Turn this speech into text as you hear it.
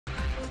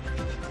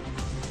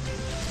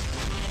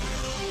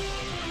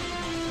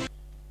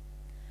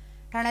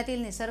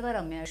ठाण्यातील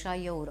निसर्गरम्य अशा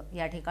येऊर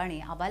या ठिकाणी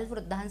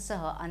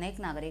आबालवृद्धांसह अनेक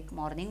नागरिक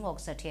मॉर्निंग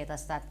वॉकसाठी येत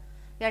असतात।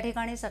 या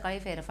ठिकाणी सकाळी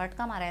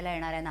फेरफटका मारायला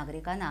येणाऱ्या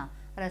नागरिकांना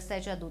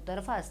रस्त्याच्या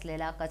दुतर्फा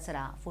असलेला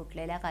कचरा,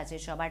 फुटलेल्या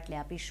काचेच्या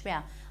बाटल्या, पिशव्या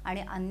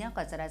आणि अन्य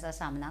कचऱ्याचा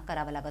सामना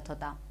करावा लागत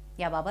होता।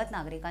 याबाबत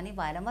नागरिकांनी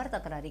वारंवार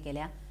तक्रारी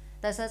केल्या।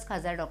 तसंच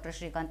खासदार डॉ.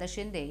 श्रीकांत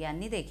शिंदे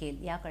यांनी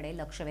देखील याकडे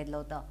लक्ष वेधलं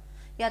होतं।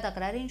 या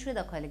तक्रारींची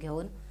दखल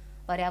घेऊन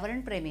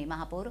पर्यावरणप्रेमी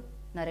महापौर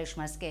नरेश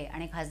म्हस्के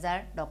आणि खासदार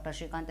डॉ.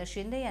 श्रीकांत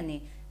शिंदे यांनी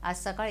आज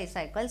सकाळी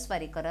सायकल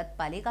स्वारी करत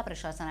पालिका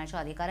प्रशासनाच्या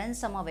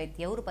अधिकाऱ्यांसमवेत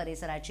येऊर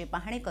परिसराची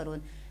पाहणी करून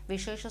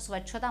विशेष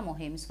स्वच्छता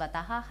मोहीम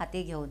स्वतः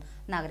हाती घेऊन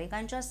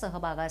नागरिकांच्या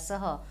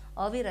सहभागासह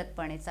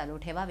अविरतपणे चालू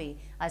ठेवावी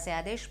असे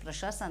आदेश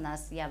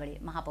प्रशासनास यावेळी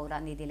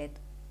महापौरांनी दिलेत।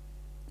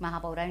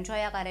 महापौरांच्या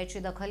या कार्याची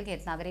दखल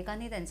घेत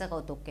नागरिकांनी त्यांचं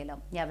कौतुक केलं।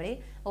 यावेळी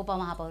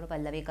उपमहापौर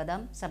पल्लवी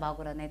कदम,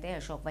 सभागृह नेते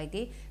अशोक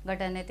वैती,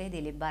 गटनेते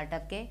दिलीप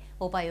बारटक्के,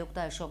 उपायुक्त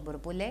अशोक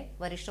बुरपुले,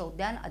 वरिष्ठ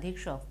उद्यान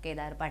अधीक्षक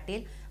केदार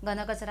पाटील,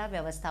 घनकचरा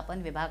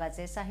व्यवस्थापन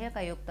विभागाचे सहाय्यक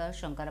आयुक्त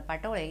शंकर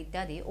पाटोळे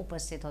इत्यादी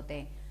उपस्थित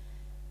होते।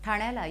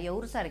 ठाण्याला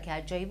येऊरसारख्या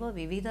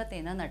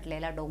जैवविविधतेनं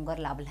नटलेला डोंगर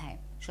लाभलाय।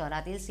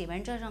 शहरातील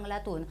सिमेंटच्या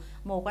जंगलातून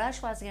मोकळा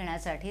श्वास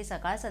घेण्यासाठी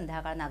सकाळ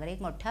संध्याकाळ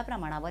नागरिक मोठ्या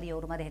प्रमाणावर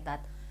येऊरमध्ये येतात।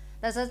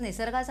 तसंच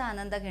निसर्गाचा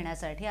आनंद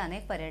घेण्यासाठी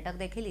अनेक पर्यटक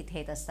देखील इथे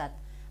येत असतात।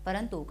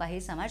 परंतु काही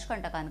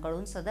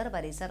समाजकंटकांकडून सदर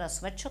परिसर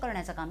अस्वच्छ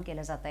करण्याचं काम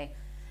केलं जातंय।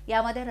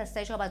 यामध्ये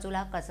रस्त्याच्या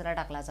बाजूला कचरा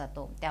टाकला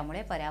जातो,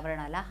 त्यामुळे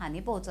पर्यावरणाला हानी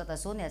पोहोचत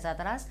असून याचा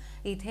त्रास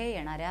इथे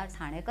येणाऱ्या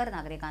ठाणेकर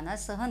नागरिकांना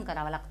सहन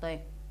करावा लागतोय।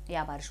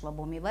 या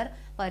पार्श्वभूमीवर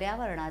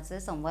पर्यावरणाचे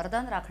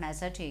संवर्धन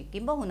राखण्यासाठी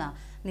किंबहुना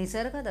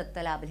निसर्गदत्त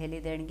लाभलेली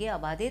देणगी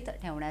अबाधित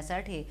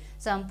ठेवण्यासाठी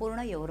संपूर्ण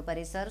येऊर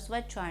परिसर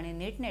स्वच्छ आणि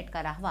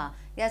नीटनेटका राहावा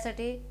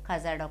यासाठी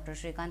खासदार डॉ.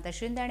 श्रीकांत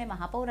शिंदे आणि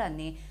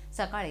महापौरांनी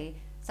सकाळी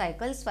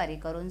सायकल स्वारी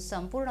करून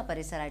संपूर्ण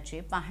परिसराची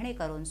पाहणी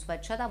करून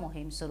स्वच्छता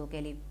मोहीम सुरू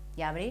केली।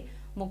 यावेळी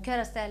मुख्य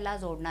रस्त्याला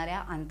जोडणाऱ्या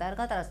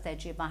अंतर्गत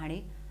रस्त्याची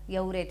पाहणी,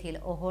 येऊर येथील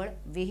ओहोळ,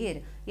 विहीर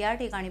या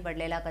ठिकाणी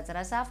पडलेला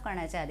कचरा साफ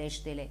करण्याचे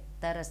आदेश दिले।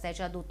 तर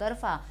रस्त्याच्या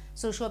दुतर्फा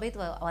सुशोभित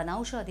व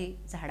वनौषधी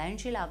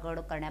झाडांची लागवड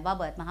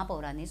करण्याबाबत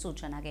महापौरांनी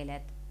सूचना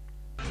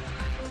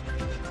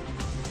केल्यात।